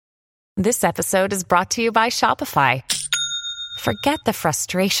This episode is brought to you by Shopify. Forget the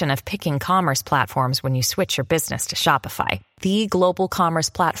frustration of picking commerce platforms when you switch your business to Shopify, the global commerce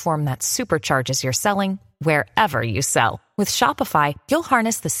platform that supercharges your selling wherever you sell. With Shopify, you'll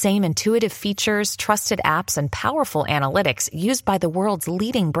harness the same intuitive features, trusted apps, and powerful analytics used by the world's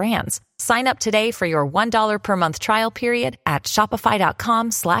leading brands. Sign up today for your $1 per month trial period at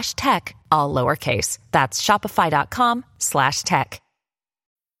shopify.com/tech, all lowercase. That's shopify.com/tech.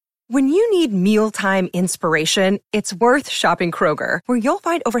 When you need mealtime inspiration, it's worth shopping Kroger, where you'll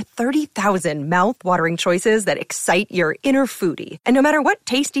find over 30,000 mouth-watering choices that excite your inner foodie. And no matter what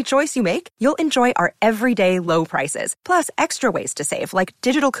tasty choice you make, you'll enjoy our everyday low prices, plus extra ways to save, like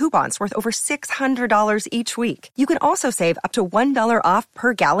digital coupons worth over $600 each week. You can also save up to $1 off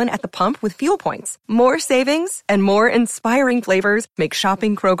per gallon at the pump with fuel points. More savings and more inspiring flavors make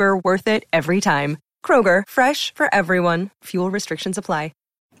shopping Kroger worth it every time. Kroger, fresh for everyone. Fuel restrictions apply.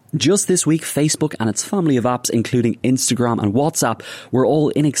 Just this week, Facebook and its family of apps, including Instagram and WhatsApp, were all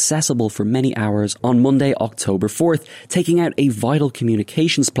inaccessible for many hours on Monday, October 4th, taking out a vital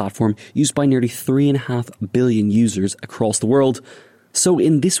communications platform used by nearly 3.5 billion users across the world. So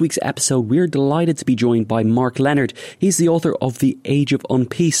in this week's episode, we're delighted to be joined by Mark Leonard. He's the author of The Age of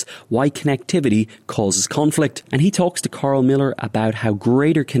Unpeace, Why Connectivity Causes Conflict. And he talks to Carl Miller about how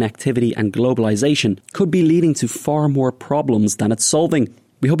greater connectivity and globalization could be leading to far more problems than it's solving.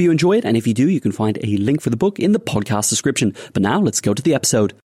 We hope you enjoy it, and if you do, you can find a link for the book in the podcast description. But now, let's go to the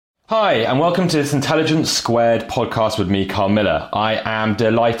episode. Hi, and welcome to this Intelligence Squared podcast with me, Carl Miller. I am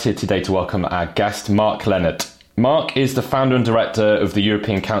delighted today to welcome our guest, Mark Leonard. Mark is the founder and director of the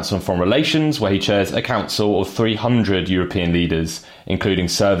European Council on Foreign Relations, where he chairs a council of 300 European leaders, including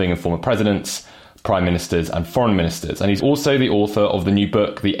serving and former presidents, prime ministers and foreign ministers. And he's also the author of the new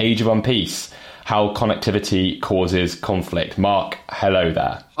book, The Age of Unpeace, How Connectivity Causes Conflict. Mark, hello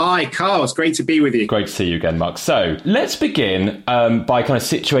there. Hi, Carl. It's great to be with you. Great to see you again, Mark. So let's begin by kind of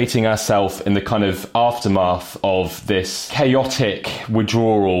situating ourselves in the kind of aftermath of this chaotic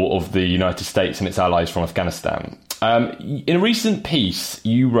withdrawal of the United States and its allies from Afghanistan. In a recent piece,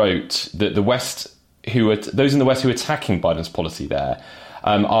 you wrote that those in the West who are attacking Biden's policy there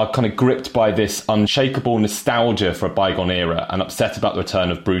are kind of gripped by this unshakable nostalgia for a bygone era and upset about the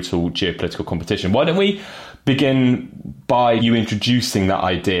return of brutal geopolitical competition. Why don't we begin by you introducing that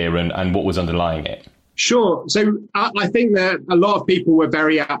idea and what was underlying it? Sure. So I think that a lot of people were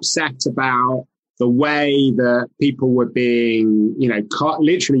very upset about the way that people were being,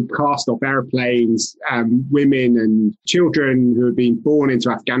 literally cast off airplanes, women and children who had been born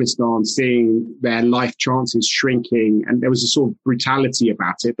into Afghanistan, seeing their life chances shrinking. And there was a sort of brutality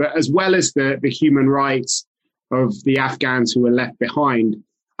about it. But as well as the human rights of the Afghans who were left behind,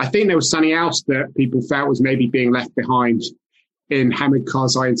 I think there was something else that people felt was maybe being left behind in Hamid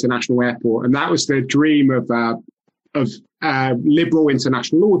Karzai International Airport. And that was the dream of liberal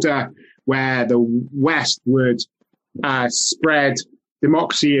international order, where the West would spread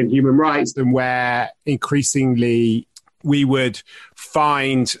democracy and human rights, and where increasingly we would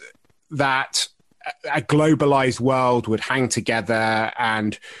find that a globalized world would hang together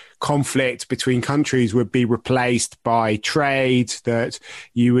and conflict between countries would be replaced by trade, that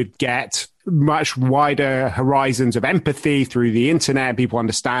you would get much wider horizons of empathy through the internet, people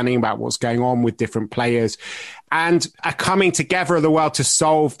understanding about what's going on with different players, and a coming together of the world to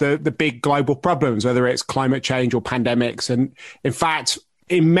solve the big global problems, whether it's climate change or pandemics. And in fact,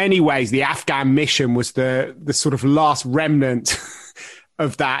 in many ways, the Afghan mission was the sort of last remnant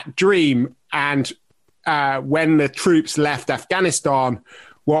of that dream. And when the troops left Afghanistan,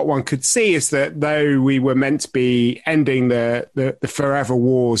 what one could see is that though we were meant to be ending the forever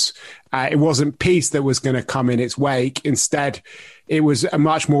wars, it wasn't peace that was going to come in its wake. Instead, it was a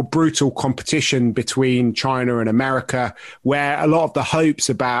much more brutal competition between China and America, where a lot of the hopes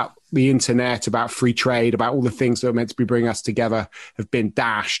about the internet, about free trade, about all the things that were meant to be bringing us together have been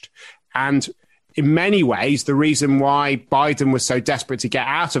dashed. And in many ways, the reason why Biden was so desperate to get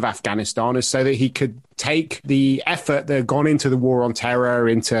out of Afghanistan is so that he could take the effort that had gone into the war on terror,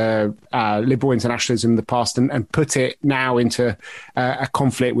 into liberal internationalism in the past, and put it now into a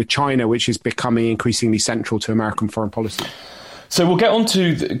conflict with China, which is becoming increasingly central to American foreign policy. So we'll get on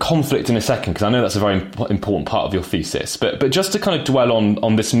to the conflict in a second, because I know that's a very important part of your thesis. But just to kind of dwell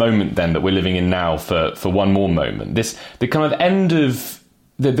on this moment then that we're living in now for one more moment, the kind of end of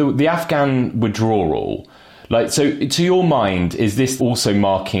the Afghan withdrawal, so to your mind, is this also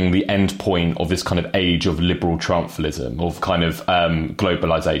marking the end point of this kind of age of liberal triumphalism, of kind of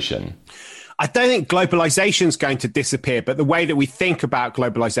globalization? I don't think globalization is going to disappear, but the way that we think about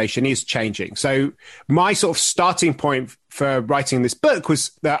globalization is changing. So my sort of starting point for writing this book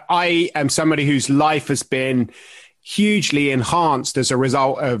was that I am somebody whose life has been hugely enhanced as a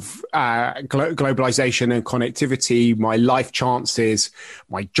result of globalization and connectivity, my life chances,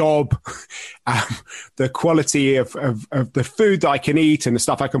 my job, the quality of the food that I can eat and the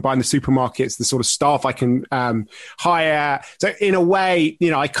stuff I can buy in the supermarkets, the sort of staff I can hire. So in a way,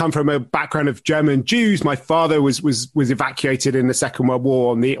 I come from a background of German Jews. My father was evacuated in the Second World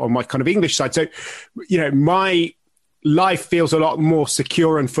War on my kind of English side. So, my life feels a lot more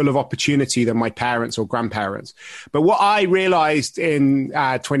secure and full of opportunity than my parents or grandparents. But what I realized in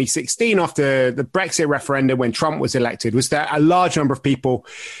 2016 after the Brexit referendum when Trump was elected was that a large number of people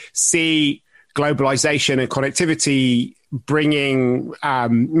see globalization and connectivity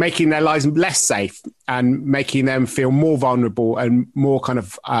making their lives less safe and making them feel more vulnerable and more kind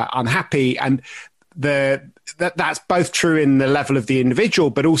of unhappy. And that's both true in the level of the individual,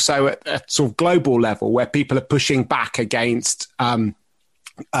 but also at a sort of global level where people are pushing back against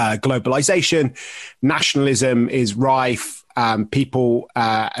globalization. Nationalism is rife. People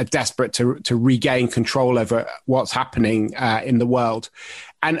are desperate to regain control over what's happening in the world.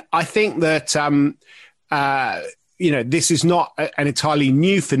 And I think that, this is not an entirely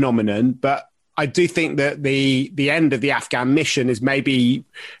new phenomenon, but I do think that the end of the Afghan mission is maybe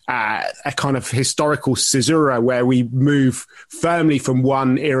a kind of historical caesura where we move firmly from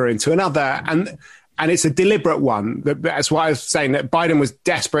one era into another. And it's a deliberate one. That's why I was saying that Biden was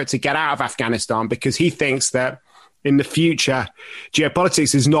desperate to get out of Afghanistan because he thinks that in the future,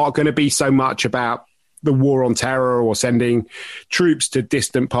 geopolitics is not going to be so much about the war on terror or sending troops to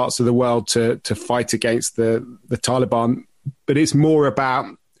distant parts of the world to fight against the Taliban, but it's more about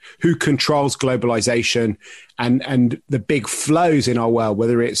who controls globalization and the big flows in our world,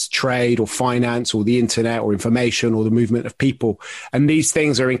 whether it's trade or finance or the internet or information or the movement of people. And these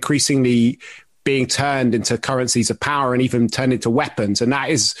things are increasingly being turned into currencies of power and even turned into weapons. And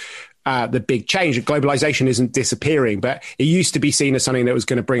that is the big change. Globalization isn't disappearing, but it used to be seen as something that was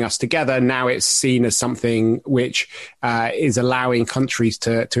going to bring us together. Now it's seen as something which is allowing countries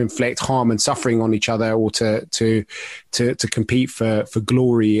to inflict harm and suffering on each other or to compete for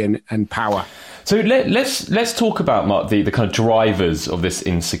glory and power. So let's talk about, Mark, the kind of drivers of this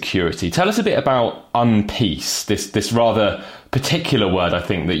insecurity. Tell us a bit about unpeace, this rather particular word, I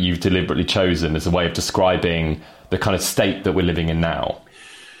think, that you've deliberately chosen as a way of describing the kind of state that we're living in now.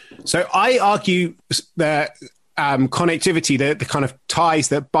 So I argue that connectivity, the kind of ties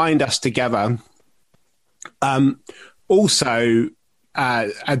that bind us together, also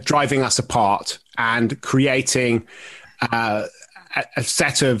are driving us apart and creating a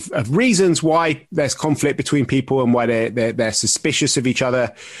set of reasons why there's conflict between people and why they're suspicious of each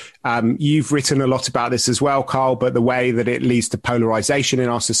other. You've written a lot about this as well, Carl, but the way that it leads to polarization in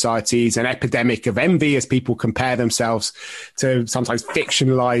our societies, an epidemic of envy as people compare themselves to sometimes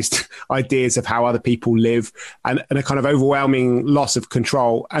fictionalized ideas of how other people live, and a kind of overwhelming loss of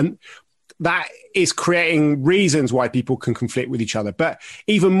control. And that is creating reasons why people can conflict with each other. But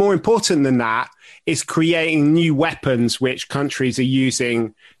even more important than that is creating new weapons which countries are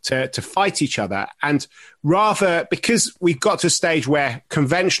using to fight each other. And rather, because we've got to a stage where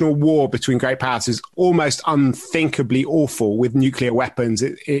conventional war between great powers is almost unthinkably awful with nuclear weapons,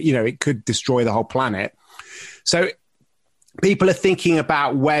 it could destroy the whole planet. So people are thinking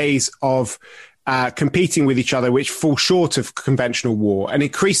about ways of competing with each other, which fall short of conventional war. And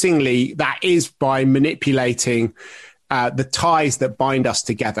increasingly, that is by manipulating the ties that bind us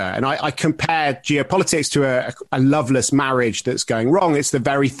together. And I compare geopolitics to a loveless marriage that's going wrong. It's the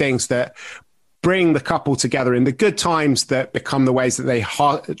very things that bring the couple together in the good times that become the ways that they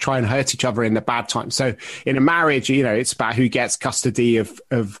try and hurt each other in the bad times. So in a marriage, it's about who gets custody of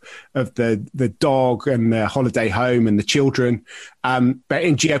the dog and the holiday home and the children. But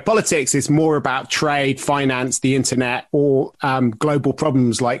in geopolitics, it's more about trade, finance, the internet, or global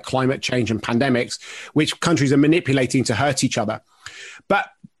problems like climate change and pandemics, which countries are manipulating to hurt each other. But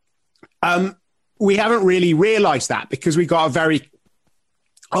we haven't really realized that because we got a very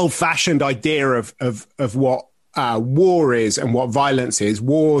old-fashioned idea of what war is and what violence is.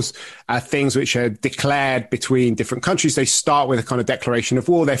 Wars are things which are declared between different countries. They start with a kind of declaration of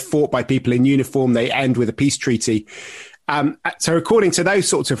war. They're fought by people in uniform. They end with a peace treaty. So according to those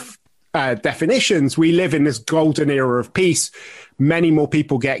sorts of definitions, we live in this golden era of peace. Many more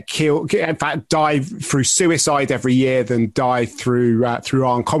people get killed, in fact, die through suicide every year than die through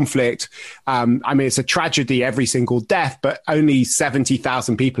armed conflict. It's a tragedy, every single death, but only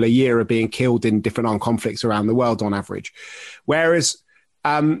 70,000 people a year are being killed in different armed conflicts around the world on average. Whereas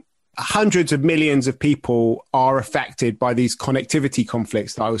hundreds of millions of people are affected by these connectivity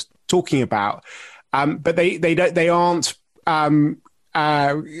conflicts that I was talking about, but they aren't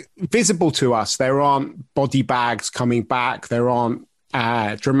visible to us. There aren't body bags coming back. There aren't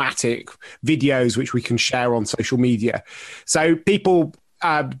dramatic videos which we can share on social media. So people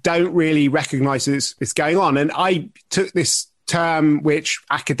don't really recognize this going on. And I took this term which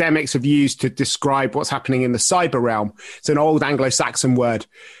academics have used to describe what's happening in the cyber realm. It's an old Anglo-Saxon word,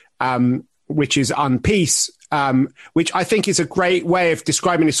 which is unpeace, which I think is a great way of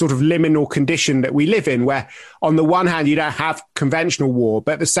describing this sort of liminal condition that we live in, where on the one hand, you don't have conventional war,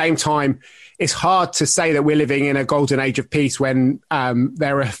 but at the same time, it's hard to say that we're living in a golden age of peace when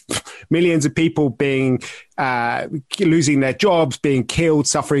there are millions of people being losing their jobs, being killed,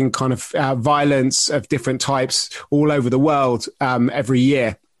 suffering kind of violence of different types all over the world every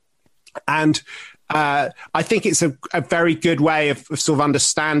year. And I think it's a very good way of sort of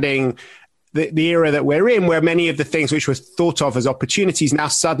understanding the era that we're in, where many of the things which were thought of as opportunities now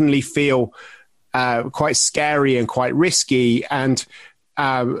suddenly feel quite scary and quite risky. And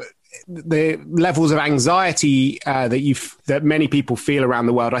the levels of anxiety that many people feel around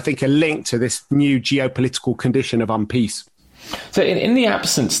the world, I think, are linked to this new geopolitical condition of unpeace. So in the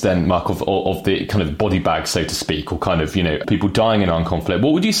absence then, Mark, of the kind of body bag, so to speak, or kind of, people dying in armed conflict,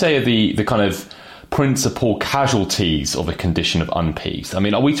 what would you say are the kind of principal casualties of a condition of unpeace? I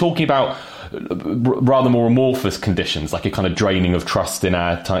mean, are we talking about rather more amorphous conditions, like a kind of draining of trust in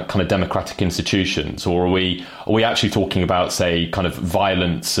our kind of democratic institutions, or are we actually talking about, say, kind of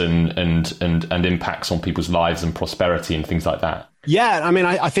violence and impacts on people's lives and prosperity and things like that? Yeah, I mean,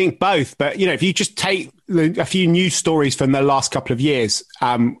 I think both. But, if you just take a few news stories from the last couple of years,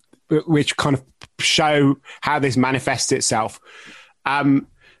 which kind of show how this manifests itself.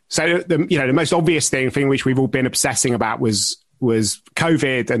 So the most obvious thing which we've all been obsessing about was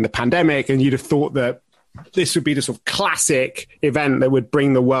COVID and the pandemic, and you'd have thought that this would be the sort of classic event that would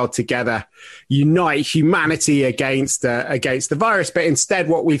bring the world together, unite humanity against the virus. But instead,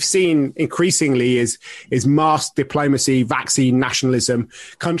 what we've seen increasingly is mass diplomacy, vaccine nationalism,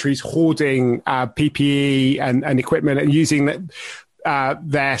 countries hoarding PPE and equipment and using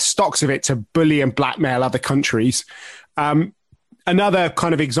their stocks of it to bully and blackmail other countries. Another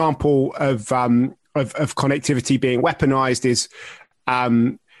kind of example of connectivity being weaponized is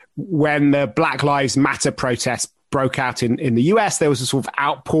when the Black Lives Matter protests broke out in the US. There was a sort of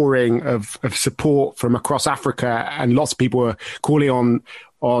outpouring of support from across Africa, and lots of people were calling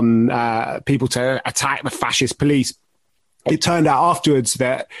on people to attack the fascist police. It turned out afterwards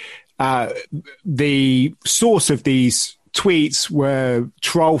that the source of these tweets were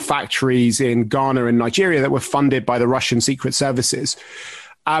troll factories in Ghana and Nigeria that were funded by the Russian secret services.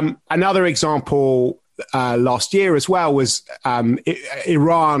 Another example last year as well was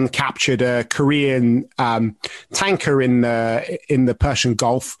Iran captured a Korean tanker in the Persian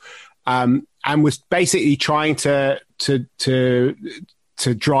Gulf and was basically trying to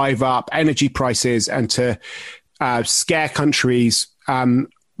drive up energy prices and to scare countries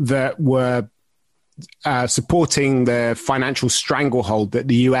that were supporting the financial stranglehold that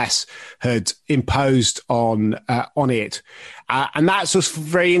the US had imposed on it. And that's a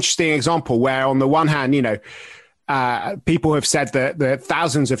very interesting example where, on the one hand, people have said that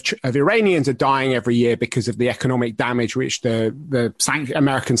thousands of Iranians are dying every year because of the economic damage which the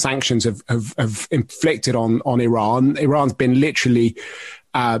American sanctions have inflicted on Iran. Iran's been literally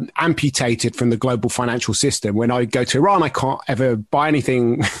amputated from the global financial system. When I go to Iran, I can't ever buy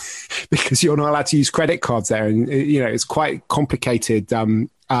anything because you're not allowed to use credit cards there. And, it's quite complicated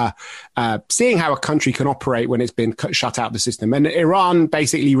seeing how a country can operate when it's been shut out of the system. And Iran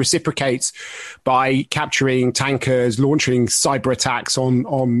basically reciprocates by capturing tankers, launching cyber attacks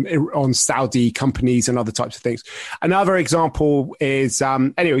on Saudi companies and other types of things. Another example is,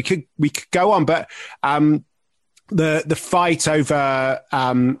 we could go on, but the fight over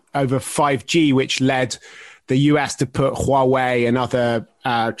 5G, which led the US to put Huawei and other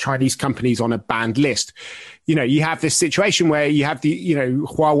Chinese companies on a banned list. You have this situation where you have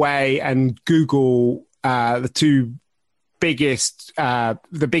Huawei and Google, the biggest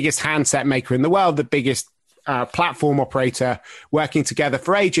handset maker in the world, the biggest platform operator, working together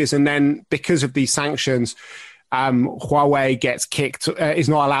for ages. And then because of these sanctions, Huawei gets kicked, is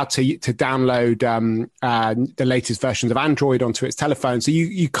not allowed to download the latest versions of Android onto its telephone. So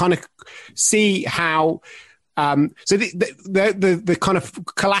you kind of see how so the kind of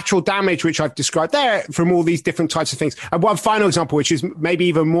collateral damage which I've described there from all these different types of things. And one final example, which is maybe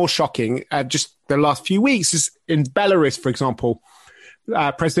even more shocking, just the last few weeks, is in Belarus, for example.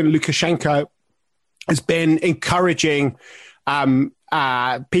 President Lukashenko has been encouraging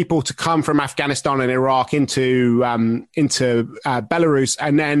people to come from Afghanistan and Iraq into Belarus,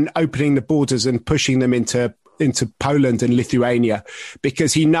 and then opening the borders and pushing them into Poland and Lithuania,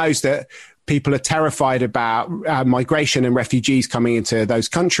 because he knows that people are terrified about migration and refugees coming into those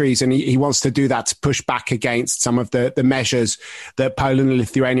countries. And he wants to do that to push back against some of the measures that Poland and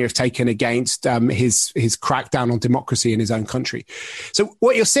Lithuania have taken against his crackdown on democracy in his own country. So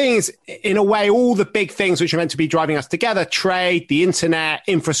what you're seeing is, in a way, all the big things which are meant to be driving us together: trade, the internet,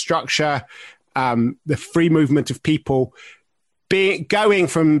 infrastructure, the free movement of people, going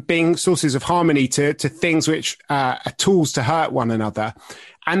from being sources of harmony to things which are tools to hurt one another.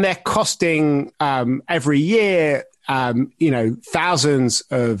 And they're costing every year, thousands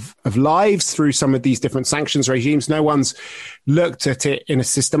of lives through some of these different sanctions regimes. No one's looked at it in a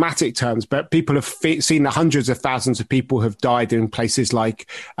systematic terms, but people have seen that hundreds of thousands of people have died in places like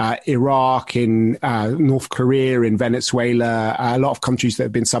Iraq, in North Korea, in Venezuela, a lot of countries that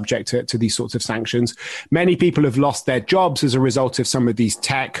have been subject to these sorts of sanctions. Many people have lost their jobs as a result of some of these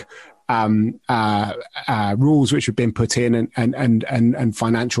tech rules which have been put in, and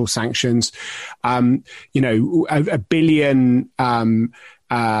financial sanctions. A billion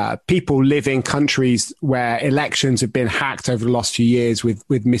people live in countries where elections have been hacked over the last few years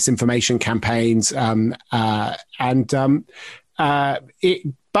with misinformation campaigns, it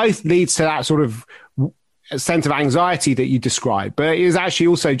both leads to that sort of sense of anxiety that you described, but it is actually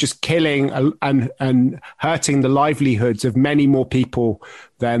also just killing and hurting the livelihoods of many more people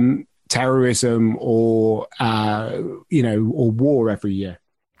than terrorism or war every year.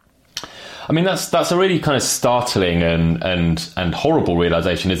 I mean, that's a really kind of startling and horrible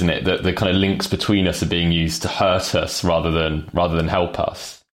realization, isn't it? That the kind of links between us are being used to hurt us rather than help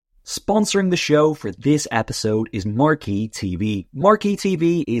us. Sponsoring the show for this episode is Marquee TV. Marquee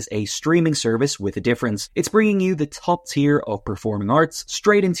TV is a streaming service with a difference. It's bringing you the top tier of performing arts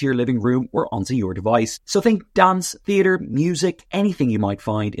straight into your living room or onto your device. So think dance, theatre, music, anything you might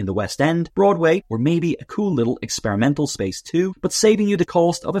find in the West End, Broadway, or maybe a cool little experimental space too, but saving you the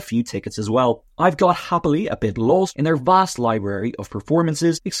cost of a few tickets as well. I've got happily a bit lost in their vast library of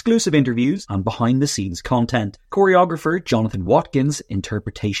performances, exclusive interviews, and behind-the-scenes content. Choreographer Jonathan Watkins'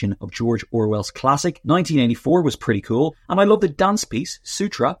 interpretation of George Orwell's classic 1984 was pretty cool, and I love the dance piece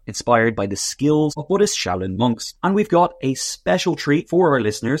Sutra, inspired by the skills of Buddhist Shaolin monks. And we've got a special treat for our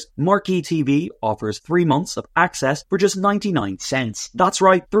listeners. Marquee TV offers 3 months of access for just 99 cents. That's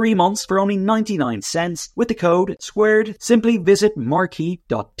right, 3 months for only 99 cents with the code SQUARED. Simply visit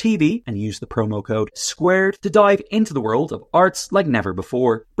marquee.tv and use the promo code SQUARED to dive into the world of arts like never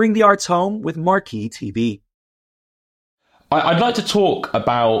before. Bring the arts home with Marquee TV. I'd like to talk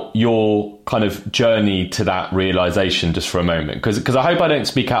about your kind of journey to that realization just for a moment, because I hope I don't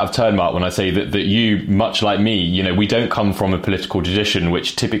speak out of turn, Mark, when I say that you, much like me, we don't come from a political tradition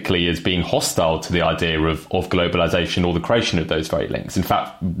which typically is being hostile to the idea of globalization or the creation of those very links. In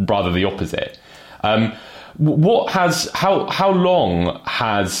fact, rather the opposite. How long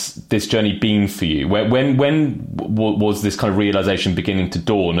has this journey been for you? When was this kind of realization beginning to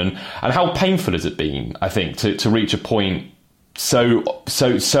dawn, and how painful has it been, I think, to reach a point so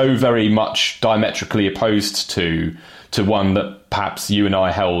very much diametrically opposed to one that perhaps you and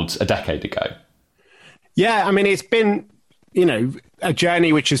I held a decade ago? Yeah, I mean, it's been, a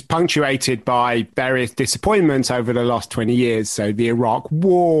journey which is punctuated by various disappointments over the last 20 years. So the Iraq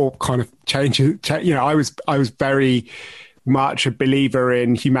War kind of changes. I was very much a believer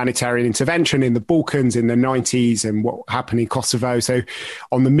in humanitarian intervention in the Balkans in the 90s and what happened in Kosovo. So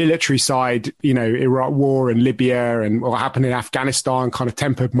on the military side, Iraq War and Libya and what happened in Afghanistan kind of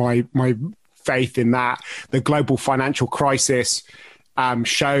tempered my faith in that. The global financial crisis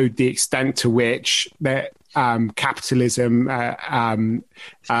showed the extent to which that capitalism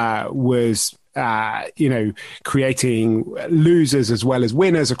was creating losers as well as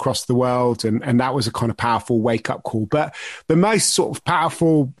winners across the world. And that was a kind of powerful wake-up call. But the most sort of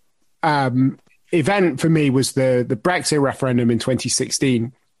powerful event for me was the Brexit referendum in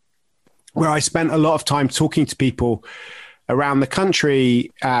 2016, where I spent a lot of time talking to people around the country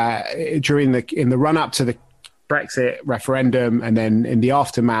in the run-up to the Brexit referendum and then in the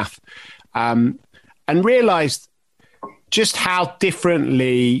aftermath, and realized just how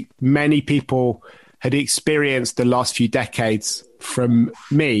differently many people had experienced the last few decades from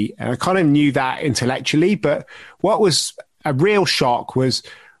me. And I kind of knew that intellectually, but what was a real shock was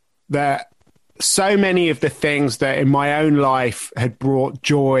that so many of the things that in my own life had brought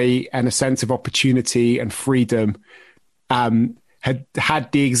joy and a sense of opportunity and freedom had had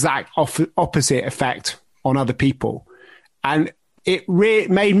the exact opposite effect on other people. And it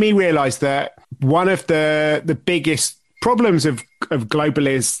made me realize that one of the biggest problems of of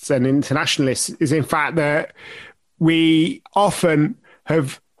globalists and internationalists is in fact that we often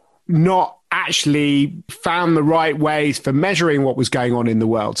have not actually found the right ways for measuring what was going on in the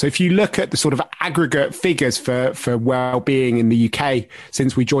world. So if you look at the sort of aggregate figures for well-being in the UK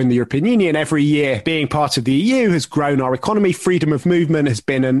since we joined the European Union, every year being part of the EU has grown our economy. Freedom of movement has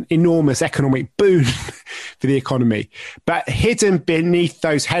been an enormous economic boon for the economy. But hidden beneath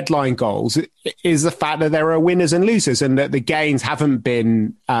those headline goals is the fact that there are winners and losers and that the gains haven't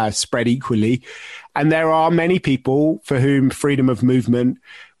been spread equally. And there are many people for whom freedom of movement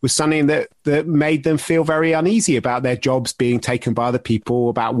was something that made them feel very uneasy about their jobs being taken by other people,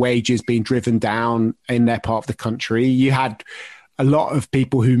 about wages being driven down in their part of the country. You had a lot of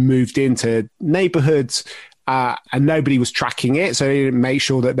people who moved into neighborhoods and nobody was tracking it. So they didn't make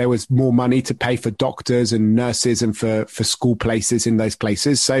sure that there was more money to pay for doctors and nurses and for school places in those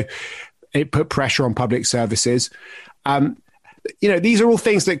places. So it put pressure on public services. These are all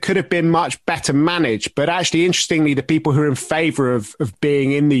things that could have been much better managed. But actually, interestingly, the people who are in favour of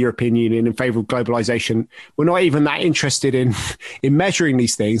being in the European Union, in favour of globalisation, were not even that interested in measuring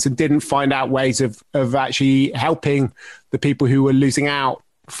these things and didn't find out ways of actually helping the people who were losing out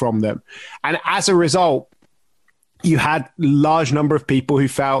from them. And as a result, you had a large number of people who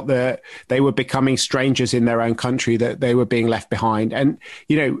felt that they were becoming strangers in their own country, that they were being left behind. And,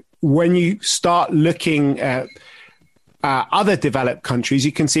 when you start looking at other developed countries,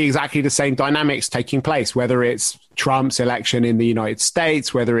 you can see exactly the same dynamics taking place, whether it's Trump's election in the United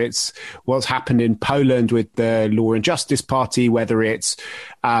States, whether it's what's happened in Poland with the Law and Justice Party, whether it's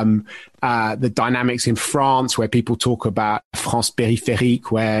the dynamics in France, where people talk about France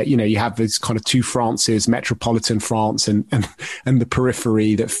périphérique, where, you have this kind of two Frances, metropolitan France and the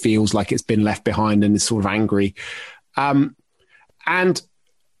periphery that feels like it's been left behind and is sort of angry. And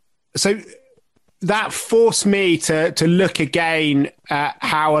so that forced me to look again at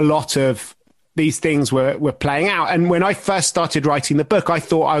how a lot of these things were playing out. And when I first started writing the book, I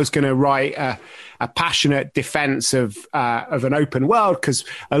thought I was going to write a passionate defense of an open world, because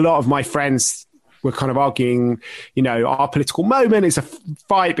a lot of my friends were kind of arguing, our political moment is a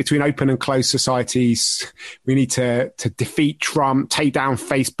fight between open and closed societies. We need to defeat Trump, take down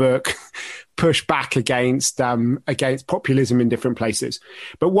Facebook, push back against populism in different places.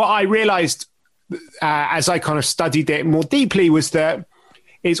 But what I realized as I kind of studied it more deeply was that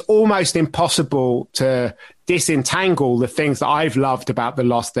it's almost impossible to disentangle the things that I've loved about the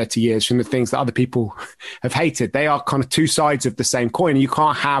last 30 years from the things that other people have hated. They are kind of two sides of the same coin. You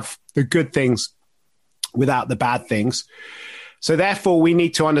can't have the good things without the bad things. So therefore, we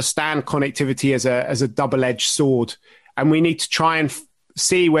need to understand connectivity as a double-edged sword, and we need to try and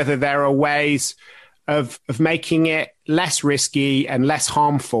see whether there are ways of making it less risky and less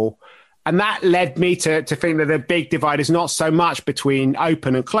harmful. And that led me to think that the big divide is not so much between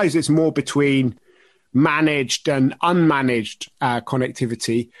open and closed, it's more between managed and unmanaged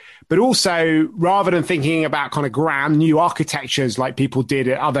connectivity. But also, rather than thinking about kind of grand new architectures like people did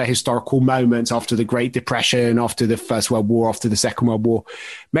at other historical moments after the Great Depression, after the First World War, after the Second World War,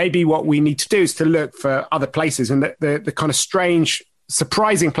 maybe what we need to do is to look for other places. And the kind of strange,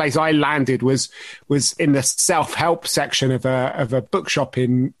 surprising place I landed was in the self-help section of a bookshop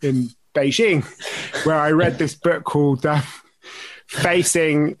in Beijing, where I read this book called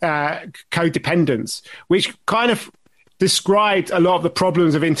Facing Codependence, which kind of described a lot of the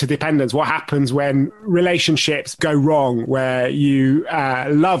problems of interdependence, what happens when relationships go wrong, where you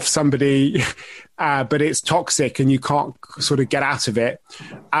love somebody, but it's toxic and you can't sort of get out of it.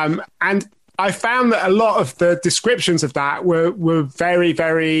 And I found that a lot of the descriptions of that were very,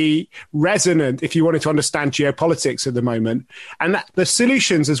 very resonant if you wanted to understand geopolitics at the moment. And that the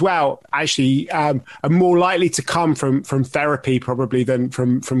solutions as well, actually, are more likely to come from therapy probably than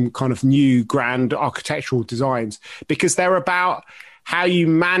from kind of new grand architectural designs, because they're about how you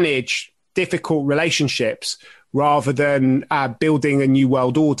manage difficult relationships rather than building a new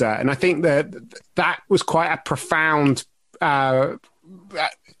world order. And I think that was quite a profound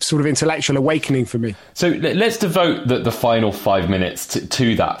sort of intellectual awakening for me. So let's devote the final 5 minutes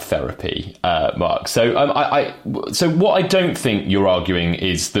to that therapy, Mark. So so what I don't think you're arguing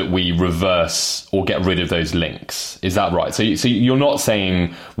is that we reverse or get rid of those links. Is that right? So you're not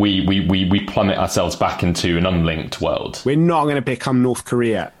saying we plummet ourselves back into an unlinked world. We're not going to become North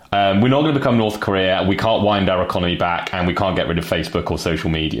Korea. We're not going to become North Korea. We can't wind our economy back, and we can't get rid of Facebook or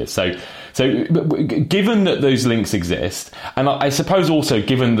social media. So given that those links exist, and I suppose also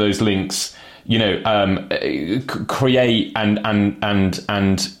given those links, create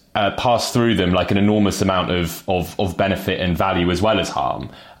and pass through them like an enormous amount of benefit and value as well as harm.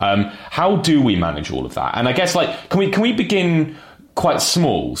 How do we manage all of that? And I guess, can we begin quite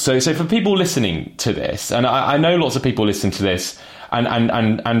small. So for people listening to this, and I know lots of people listen to this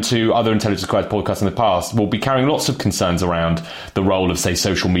and to other Intelligence Squared podcasts in the past will be carrying lots of concerns around the role of, say,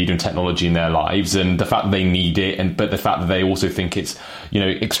 social media and technology in their lives, and the fact that they need it, but the fact that they also think it's,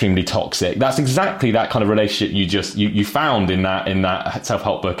 extremely toxic. That's exactly that kind of relationship you found in that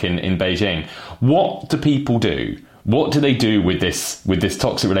self-help book in Beijing. What do people do? What do they do with this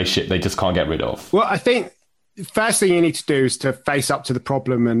toxic relationship they just can't get rid of? Well, I think the first thing you need to do is to face up to the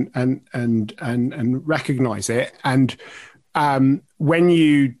problem and recognize it. And when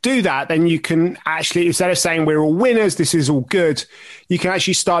you do that, then you can actually, instead of saying we're all winners, this is all good, you can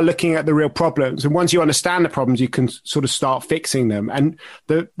actually start looking at the real problems. And once you understand the problems, you can sort of start fixing them. And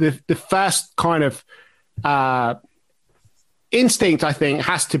the first kind of instinct, I think,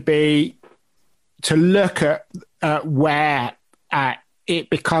 has to be to look at where it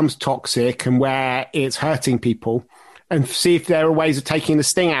becomes toxic and where it's hurting people, and see if there are ways of taking the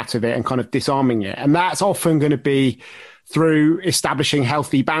sting out of it and kind of disarming it. And that's often going to be through establishing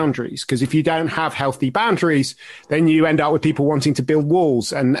healthy boundaries, because if you don't have healthy boundaries, then you end up with people wanting to build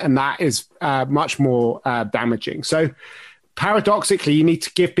walls, and that is much more damaging. So paradoxically, you need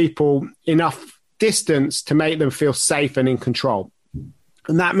to give people enough distance to make them feel safe and in control.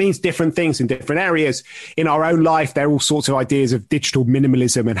 And that means different things in different areas. In our own life, there are all sorts of ideas of digital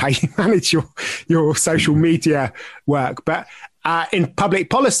minimalism and how you manage your social media work. But in public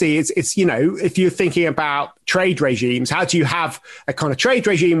policy, it's if you're thinking about trade regimes, how do you have a kind of trade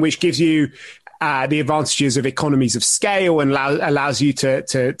regime which gives you the advantages of economies of scale and allows you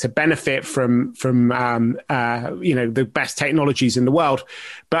to benefit from the best technologies in the world,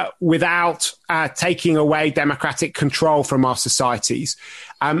 but without taking away democratic control from our societies.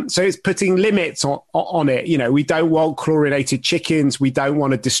 So it's putting limits on it. We don't want chlorinated chickens. We don't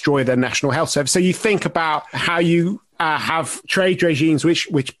want to destroy the National Health Service. So you think about how you have trade regimes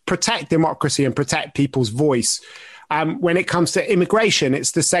which protect democracy and protect people's voice. When it comes to immigration,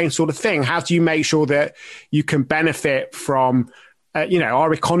 it's the same sort of thing. How do you make sure that you can benefit from,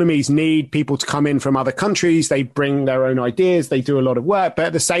 our economies need people to come in from other countries. They bring their own ideas. They do a lot of work. But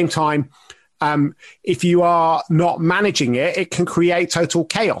at the same time, if you are not managing it, it can create total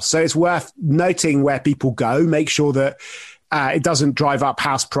chaos. So it's worth noting where people go, make sure that it doesn't drive up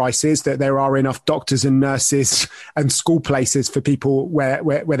house prices, that there are enough doctors and nurses and school places for people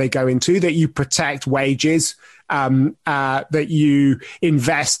where they go into, that you protect wages, that you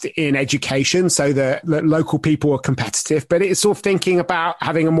invest in education so that local people are competitive. But it's sort of thinking about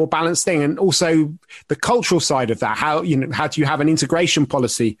having a more balanced thing, and also the cultural side of that. How do you have an integration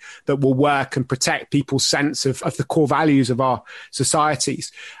policy that will work and protect people's sense of the core values of our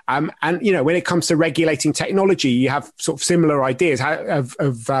societies? And when it comes to regulating technology, you have sort of similar ideas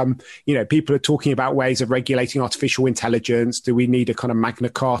people are talking about ways of regulating artificial intelligence. Do we need a kind of Magna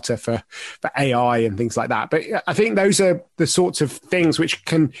Carta for AI and things like that? But I think those are the sorts of things which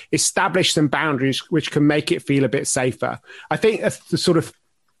can establish some boundaries, which can make it feel a bit safer. I think the sort of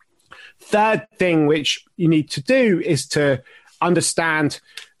third thing which you need to do is to understand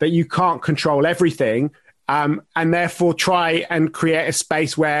that you can't control everything, and therefore try and create a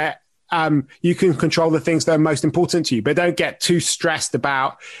space where you can control the things that are most important to you, but don't get too stressed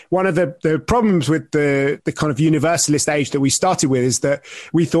about. One of the problems with the kind of universalist age that we started with is that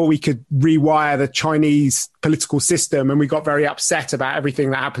we thought we could rewire the Chinese political system, and we got very upset about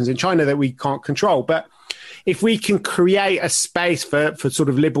everything that happens in China that we can't control. But if we can create a space for sort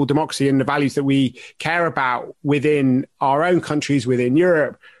of liberal democracy and the values that we care about within our own countries, within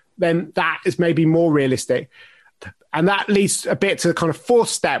Europe, then that is maybe more realistic. And that leads a bit to the kind of fourth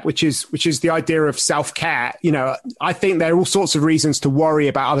step, which is the idea of self-care. I think there are all sorts of reasons to worry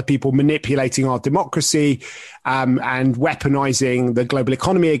about other people manipulating our democracy and weaponizing the global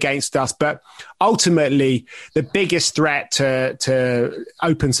economy against us. But ultimately, the biggest threat to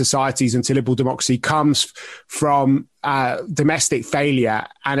open societies and to liberal democracy comes from domestic failure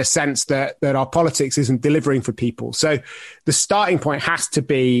and a sense that our politics isn't delivering for people. So the starting point has to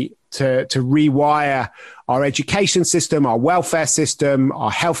be to rewire our education system, our welfare system,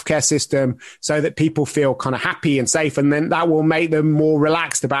 our healthcare system, so that people feel kind of happy and safe. And then that will make them more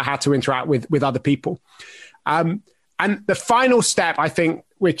relaxed about how to interact with other people. And the final step, I think,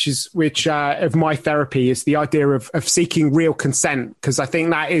 which of my therapy, is the idea of seeking real consent, because I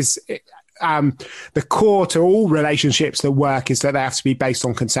think that is the core to all relationships that work, is that they have to be based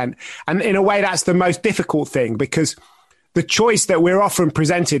on consent. And in a way, that's the most difficult thing, because the choice that we're often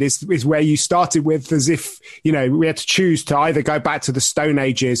presented is where you started with, as if, we had to choose to either go back to the Stone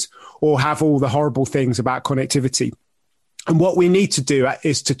Ages or have all the horrible things about connectivity. And what we need to do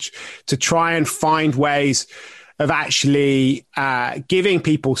is to try and find ways of actually giving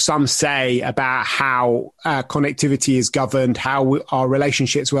people some say about how connectivity is governed, how our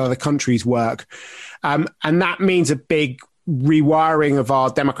relationships with other countries work. And that means a big rewiring of our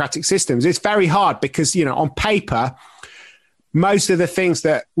democratic systems. It's very hard because, on paper, most of the things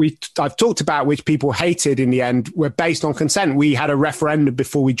that I've talked about, which people hated in the end, were based on consent. We had a referendum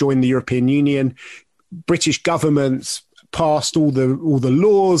before we joined the European Union. British governments passed all the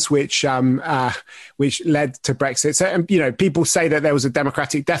laws which led to Brexit. So, people say that there was a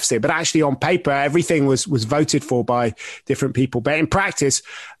democratic deficit, but actually on paper, everything was voted for by different people. But in practice,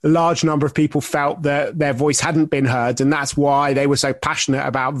 a large number of people felt that their voice hadn't been heard. And that's why they were so passionate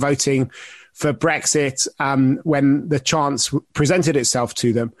about voting for Brexit when the chance presented itself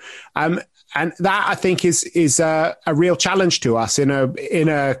to them. And that, I think, is a real challenge to us in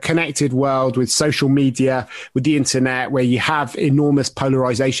a connected world with social media, with the internet, where you have enormous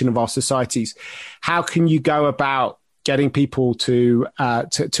polarization of our societies. How can you go about getting people to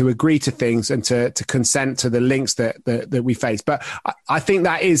agree to things and to consent to the links that we face? But I think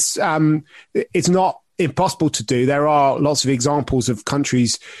that is it's not impossible to do. There are lots of examples of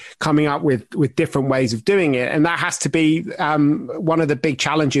countries coming up with different ways of doing it. And that has to be one of the big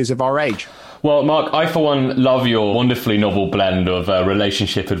challenges of our age. Well, Mark, I, for one, love your wonderfully novel blend of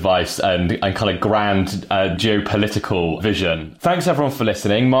relationship advice and kind of grand geopolitical vision. Thanks, everyone, for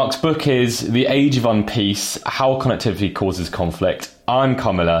listening. Mark's book is The Age of Unpeace, How Connectivity Causes Conflict. I'm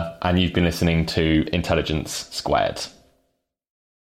Carmilla, and you've been listening to Intelligence Squared.